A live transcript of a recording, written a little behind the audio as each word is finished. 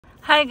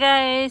Hi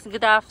guys,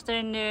 good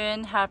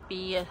afternoon,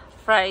 happy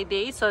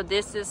Friday. So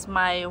this is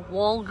my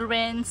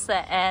Walgreens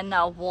and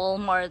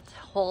Walmart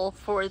haul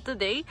for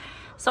today.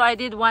 So I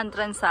did one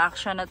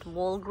transaction at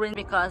Walgreens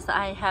because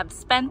I have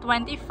spent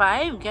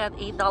 $25, get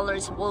 $8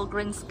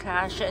 Walgreens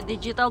cash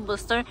digital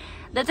booster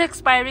that's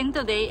expiring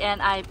today,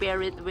 and I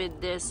pair it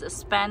with this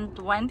spend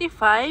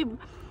 $25,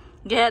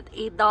 get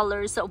 $8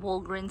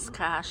 Walgreens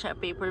cash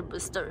paper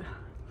booster.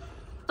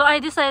 So I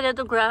decided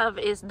to grab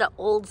is the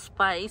Old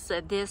Spice.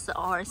 These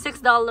are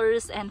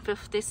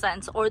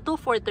 $6.50 or 2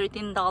 for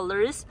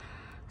 $13.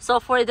 So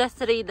for the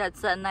 3,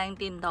 that's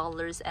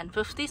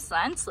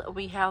 $19.50.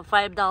 We have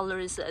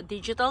 $5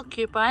 digital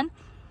coupon.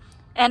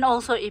 And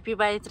also if you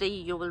buy 3,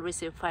 you will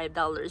receive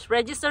 $5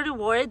 register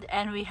reward,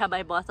 and we have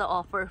Ibotta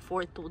offer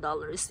for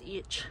 $2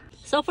 each.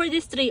 So for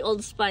this 3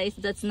 Old Spice,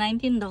 that's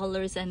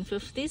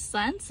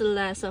 $19.50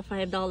 less a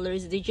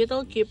 $5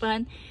 digital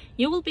coupon.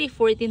 You will pay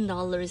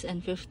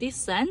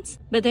 $14.50,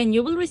 but then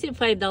you will receive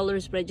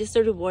 $5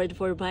 register reward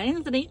for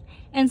buying 3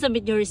 and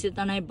submit your receipt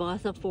on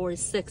Ibotta for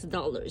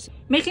 $6,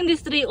 making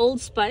this 3 Old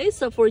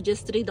Spice for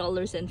just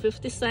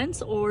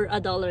 $3.50 or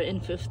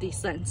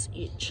 $1.50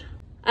 each.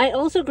 I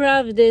also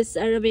grabbed this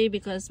Arabe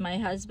because my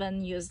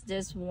husband used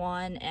this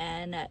one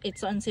and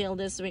it's on sale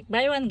this week.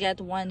 Buy one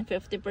get one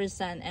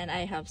 50%, and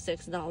I have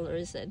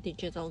 $6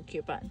 digital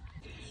coupon.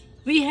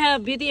 We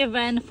have beauty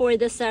event for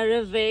the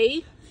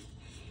CeraVe,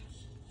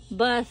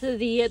 but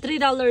the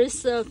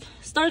 $3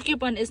 store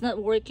coupon is not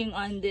working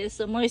on this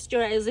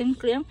moisturizing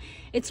cream.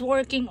 It's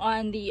working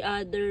on the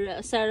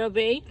other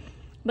CeraVe.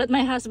 But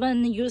my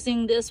husband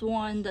using this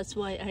one, that's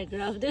why I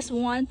grabbed this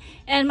one.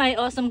 And my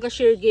awesome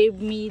cashier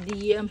gave me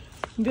the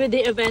beauty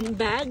event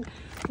bag,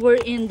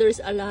 wherein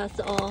there's a lot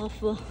of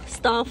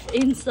stuff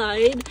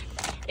inside.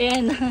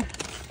 And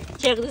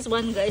check this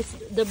one, guys,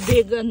 the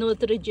big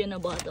Neutrogena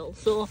bottle.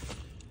 So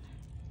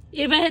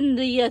even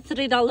the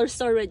 $3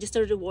 store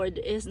register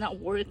reward is not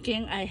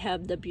working. I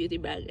have the beauty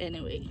bag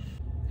anyway.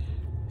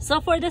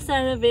 So for the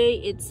CeraVe,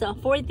 it's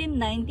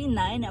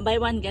 $14.99. Buy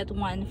one get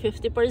one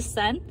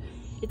 50%.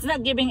 It's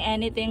not giving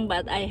anything,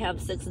 but I have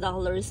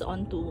 $6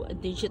 onto a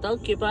digital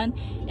coupon,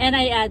 and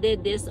I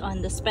added this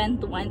on the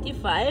spend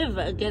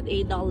 $25, get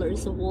 $8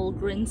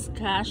 Walgreens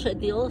cash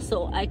deal,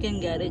 so I can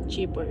get it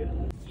cheaper.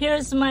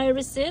 Here's my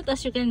receipt.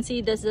 As you can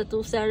see, that's the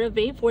 2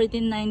 CeraVe,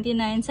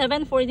 $14.99,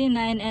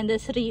 $7.49, and the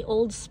 3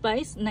 Old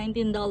Spice,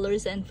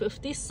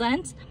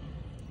 $19.50.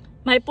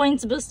 My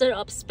points booster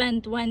of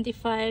spend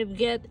 25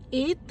 get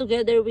 8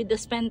 together with the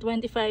spend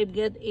 25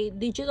 get 8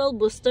 digital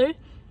booster.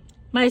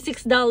 My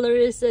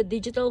 $6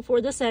 digital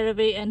for the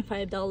CeraVe and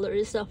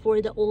 $5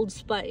 for the Old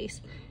Spice.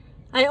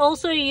 I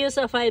also use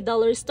a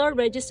 $5 store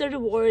register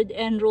reward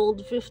and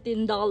rolled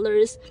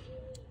 $15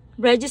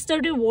 register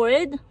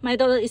reward. My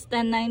total is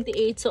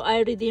 $10.98, so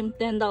I redeemed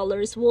 $10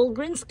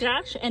 Walgreens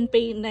cash and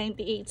paid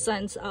 98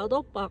 cents out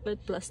of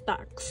pocket plus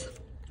tax.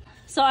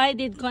 So I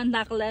did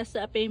contactless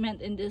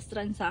payment in this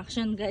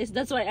transaction, guys.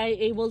 That's why I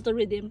able to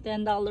redeem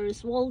 $10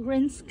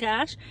 Walgreens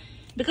cash,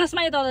 because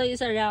my total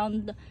is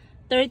around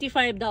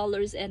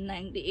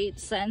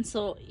 $35.98.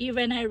 So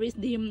even I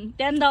redeem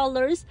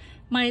 $10,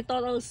 my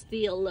total is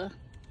still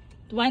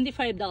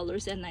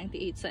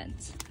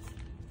 $25.98.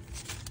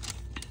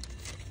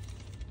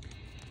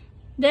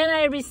 Then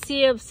I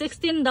received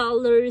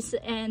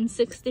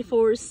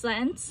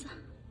 $16.64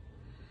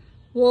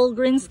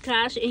 Walgreens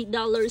cash,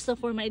 $8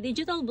 for my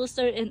digital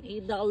booster and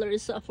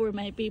 $8 for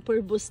my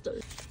paper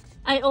booster.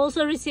 I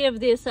also received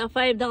this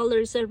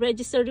 $5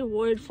 register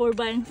reward for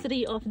buying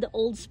 3 of the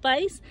Old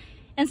Spice,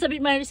 and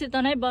submit my receipt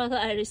on Ibotta.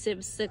 I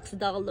received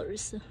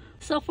 $6.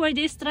 So for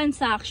this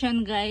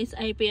transaction, guys,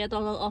 I pay a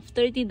total of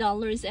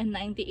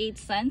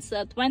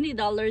 $30.98,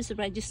 $20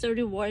 register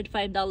reward,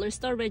 $5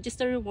 store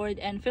register reward,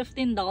 and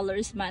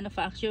 $15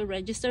 manufacturer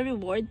register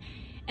reward,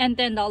 and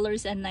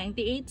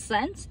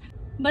 $10.98.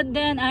 But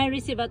then I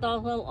receive a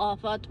total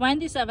of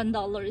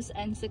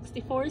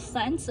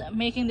 $27.64,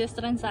 making this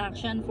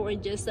transaction for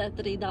just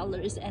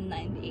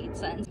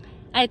 $3.98.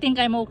 I think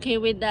I'm okay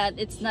with that.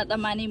 It's not a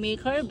money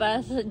maker,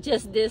 but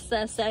just this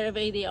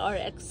CeraVe, they are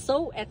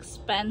so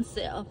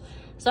expensive.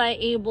 So I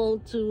able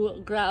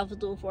to grab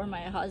 2 for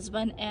my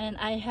husband, and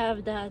I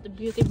have that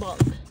beauty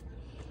bulk.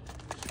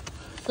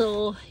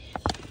 So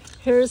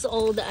here's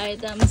all the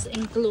items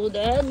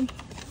included.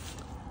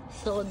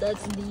 So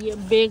that's the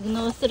big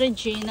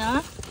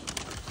Neutrogena,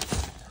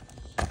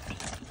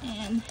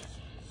 and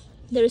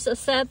there's a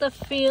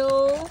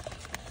Cetaphil,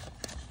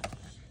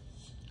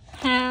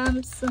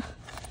 hams,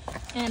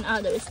 and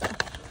other stuff.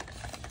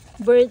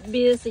 Bird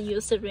Bees,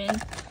 Eucerin.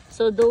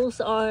 So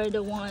those are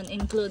the one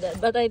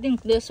included, but I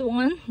think this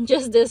one,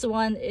 just this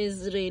one,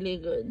 is really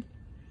good.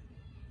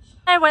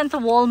 I went to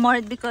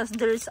Walmart because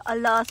there's a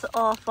lot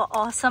of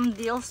awesome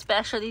deals,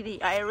 especially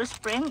the Irish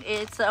Spring.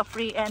 It's a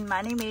free and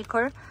money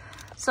maker.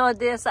 So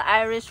this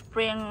Irish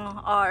Spring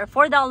are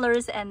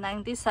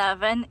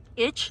 $4.97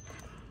 each,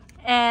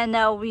 and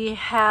we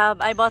have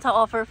Ibotta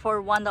offer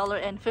for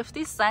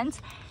 $1.50,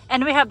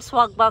 and we have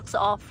swagbucks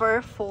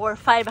offer for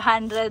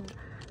 500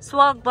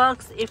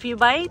 swagbucks. If you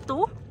buy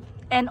 2,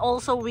 And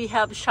also we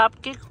have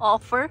Shopkick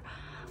offer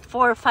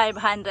for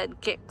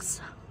 500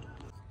 kicks.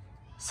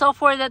 So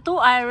for the 2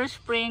 Irish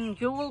Spring,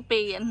 you will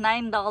pay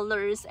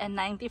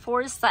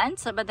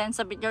 $9.94. But then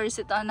submit your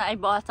receipt on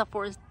Ibotta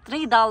for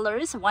 $3,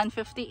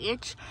 $1.50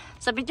 each.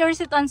 Submit your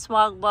receipt on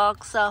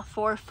swagbucks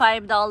for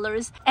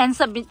 $5. And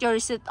submit your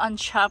receipt on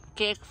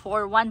Shopkick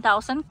for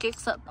 1,000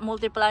 kicks.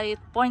 Multiply it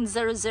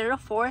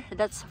 0.004,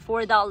 that's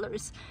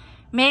 $4.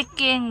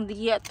 Making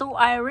the 2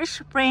 Irish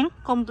Spring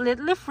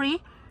completely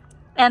free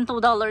and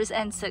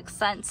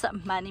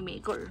 $2.06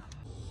 moneymaker.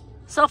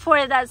 So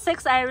for that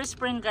 6 Irish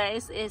Spring,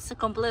 guys, is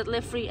completely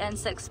free and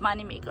 6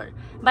 moneymaker.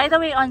 By the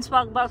way, on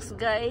swagbucks,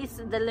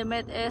 guys, the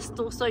limit is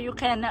 2, so you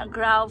can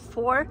grab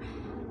 4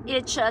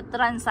 each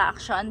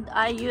transaction.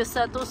 I use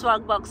 2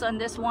 swagbucks on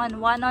this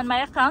one on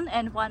my account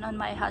and 1 on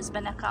my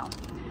husband account.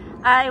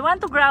 I want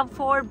to grab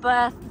 4,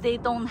 but they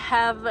don't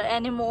have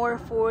any more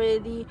for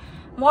the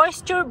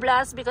Moisture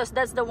Blast because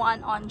that's the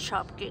one on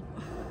Shopkick.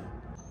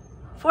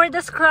 For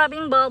the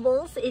scrubbing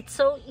bubbles, it's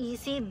so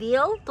easy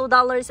deal,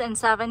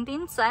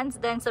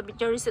 $2.17. Then submit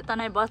your receipt on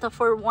Ibotta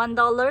for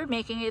 $1,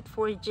 making it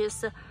for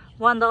just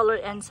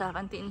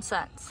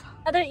 $1.17.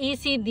 Another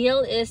easy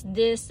deal is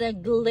this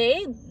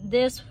Glade.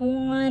 This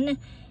one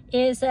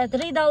is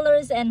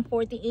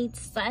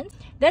 $3.48.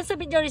 Then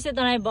submit your receipt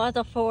on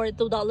Ibotta for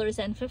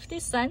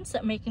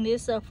 $2.50, making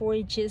this for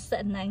just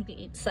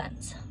 98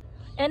 cents.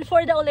 And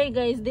for the Olay,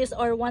 guys, these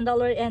are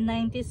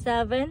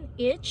 $1.97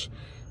 each.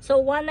 So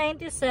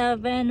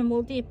 $1.97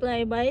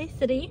 multiplied by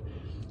 3,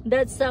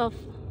 that's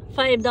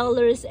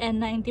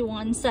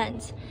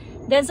 $5.91.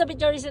 Then submit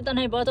your receipt on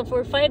Ibotta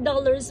for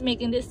 $5,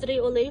 making this 3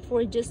 Olay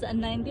for just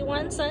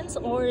 91 cents,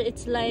 or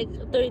it's like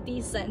 30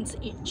 cents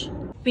each.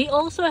 We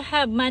also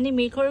have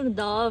moneymaker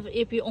Dove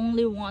if you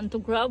only want to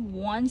grab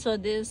 1. So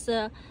this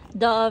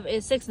Dove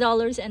is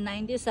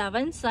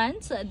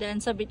 $6.97.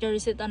 Then submit your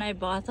receipt on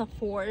Ibotta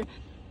for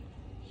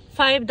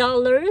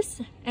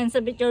 $5 and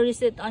submit your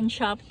receipt on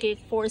Shopkick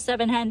for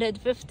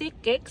 750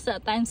 kicks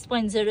times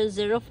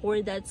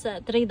 0.004, that's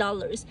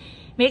 $3,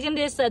 making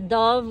this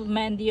Dove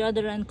men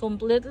deodorant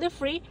completely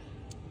free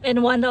and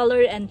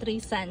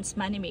 $1.03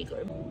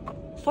 moneymaker.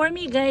 For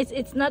me, guys,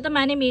 it's not a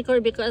moneymaker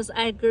because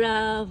I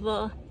grab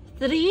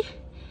 3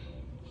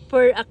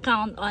 per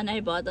account on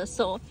Ibotta.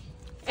 So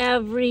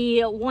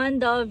every 1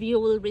 Dove you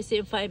will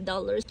receive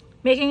 $5,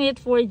 making it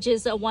for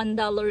just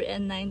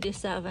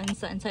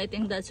 $1.97. I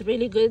think that's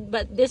really good,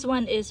 but this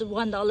one is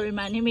 $1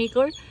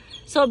 moneymaker.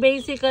 So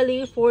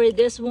basically for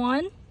this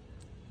one,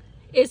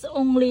 it's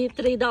only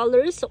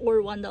 $3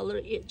 or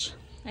 $1 each.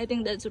 I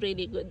think that's a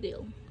really good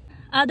deal.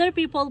 Other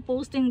people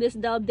posting this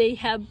Dove, they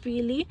have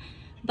Pili,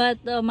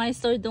 but my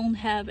store don't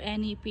have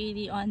any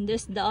Pili on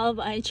this Dove.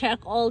 I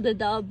check all the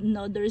Dove,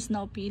 no, there's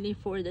no Pili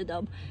for the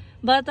Dove.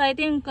 But I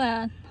think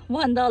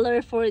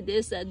 $1 for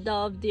this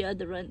Dove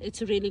deodorant,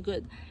 it's really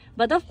good.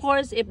 But of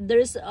course, if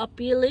there's a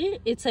Pili,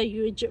 it's a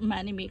huge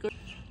moneymaker.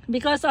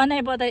 Because on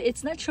Ibotta,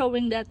 it's not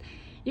showing that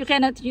you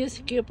cannot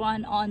use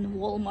coupon on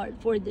Walmart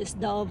for this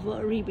Dove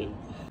rebate.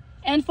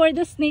 And for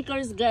the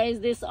sneakers, guys,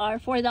 these are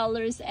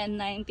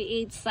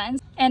 $4.98.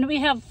 And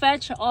we have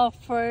fetch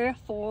offer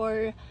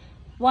for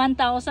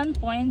 1,000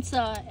 points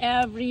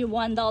every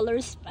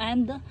 $1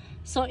 spend.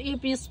 So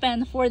if you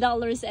spend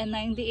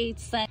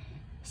 $4.98,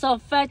 so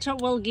fetch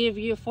will give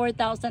you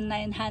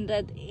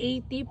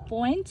 4,980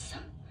 points.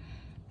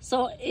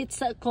 So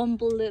it's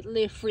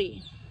completely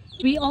free.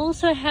 We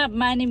also have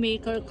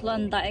moneymaker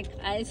Klondike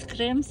ice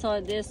cream. So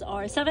these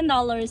are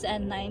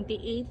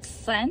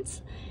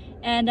 $7.98.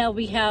 And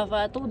we have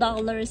 $2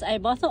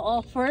 Ibotta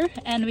offer.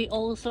 And we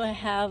also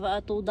have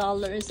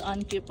 $2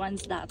 on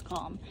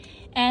coupons.com.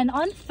 And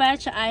on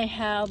Fetch, I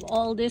have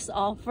all this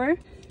offer.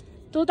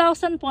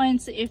 2,000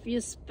 points if you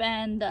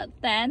spend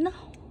 10.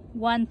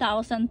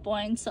 1,000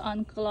 points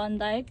on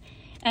Klondike.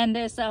 And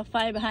there's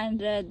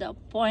 500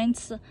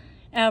 points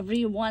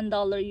every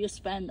 $1 you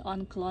spend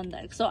on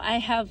Klondike. So I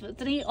have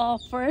 3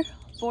 offers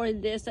for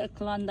this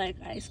Klondike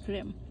ice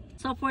cream.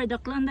 So for the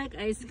Klondike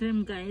ice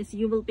cream, guys,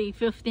 you will pay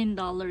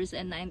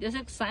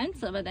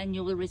 $15.96, but then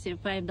you will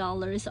receive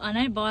 $5 on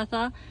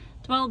Ibotta,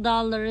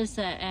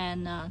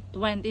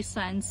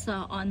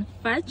 $12.20 on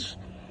Fetch,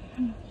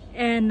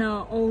 and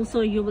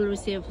also you will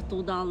receive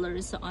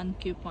 $2 on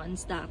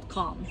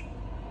coupons.com.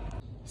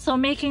 So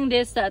making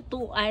this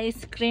 2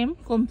 ice cream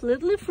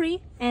completely free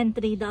and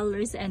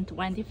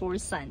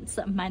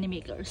 $3.24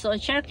 moneymaker. So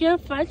check your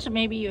Fetch,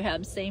 maybe you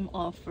have same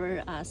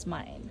offer as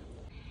mine.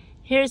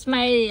 Here's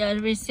my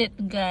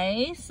receipt,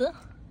 guys.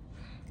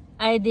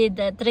 I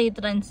did 3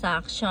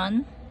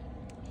 transactions,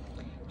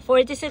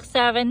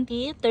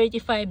 $46.70,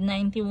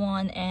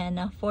 $35.91, and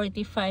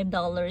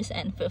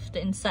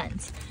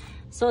 $45.15.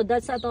 So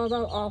that's a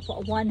total of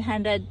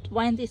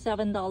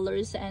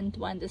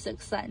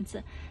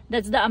 $127.26.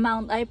 That's the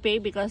amount I pay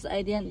because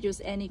I didn't use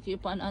any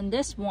coupon on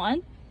this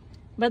one.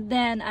 But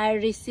then I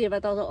received a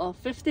total of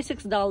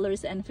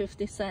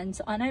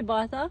 $56.50 on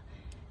Ibotta,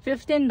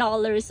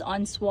 $15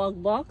 on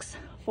swagbucks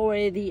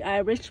for the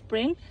Irish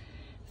Spring,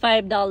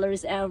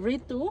 $5 every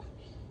 2.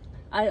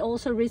 I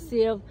also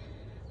received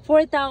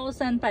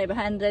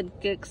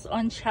 4,500 kicks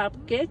on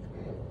Shopkick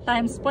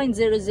times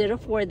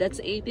 0.004, that's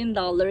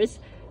 $18.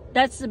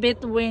 That's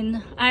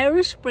between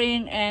Irish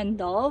Spring and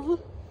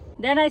Dove.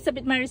 Then I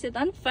submit my receipt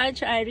on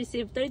Fetch. I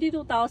received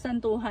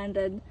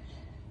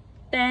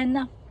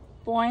 32,210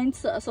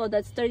 points, so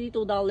that's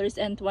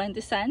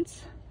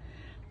 $32.20.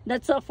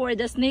 That's for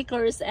the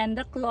sneakers and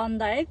the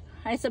Klondike.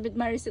 I submit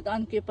my receipt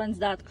on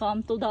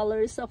coupons.com,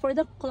 $2 for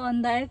the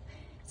Klondike.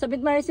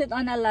 Submit my receipt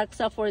on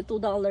Alexa for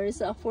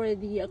 $2 for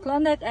the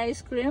Klondike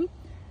ice cream.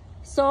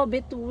 So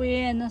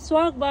between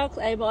Swagbucks,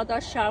 Ibotta,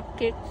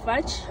 Shopkick,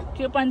 Fetch,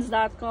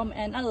 coupons.com,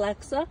 and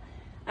Alexa,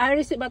 I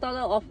received a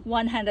total of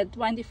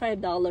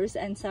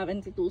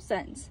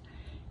 $125.72.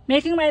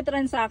 Making my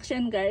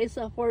transaction, guys,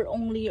 for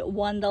only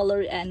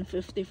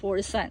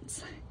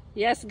 $1.54.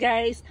 Yes,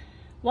 guys,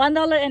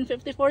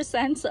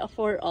 $1.54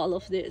 for all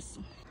of this.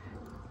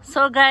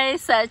 So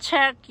guys,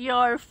 check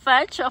your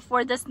Fetch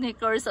for the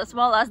sneakers as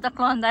well as the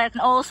Klondike.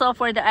 And also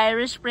for the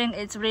Irish Spring,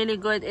 it's really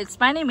good. It's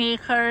money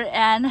maker.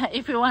 And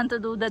if you want to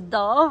do the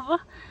Dove,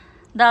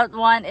 that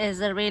one is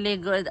really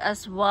good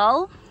as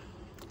well.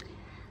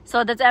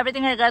 So that's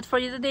everything I got for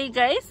you today,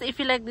 guys. If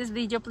you like this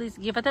video, please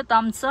give it a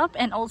thumbs up.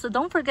 And also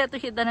don't forget to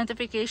hit the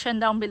notification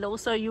down below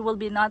so you will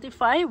be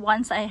notified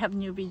once I have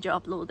new video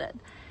uploaded.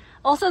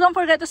 Also, don't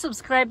forget to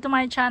subscribe to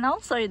my channel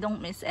so you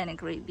don't miss any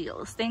great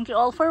deals. Thank you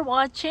all for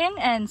watching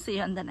and see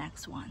you on the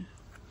next one.